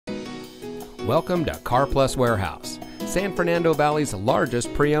Welcome to Karplus Warehouse, San Fernando Valley's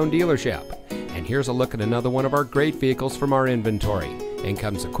largest pre-owned dealership. And here's a look at another one of our great vehicles from our inventory, and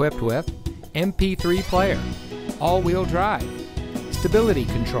comes equipped with MP3 player, all-wheel drive, stability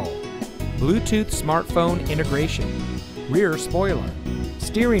control, Bluetooth smartphone integration, rear spoiler,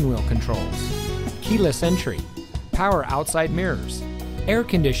 steering wheel controls, keyless entry, power outside mirrors, air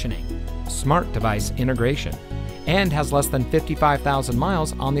conditioning, smart device integration, and has less than 55,000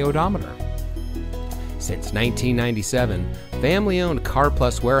 miles on the odometer. Since 1997, family-owned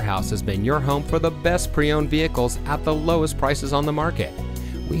Karplus Warehouse has been your home for the best pre-owned vehicles at the lowest prices on the market.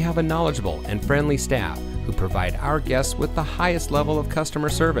 We have a knowledgeable and friendly staff who provide our guests with the highest level of customer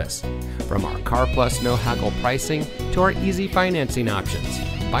service. From our Karplus no-haggle pricing to our easy financing options,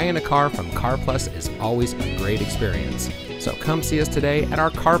 buying a car from Karplus is always a great experience. So come see us today at our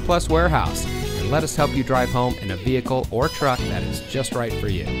Karplus Warehouse and let us help you drive home in a vehicle or truck that is just right for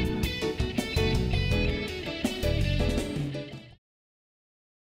you.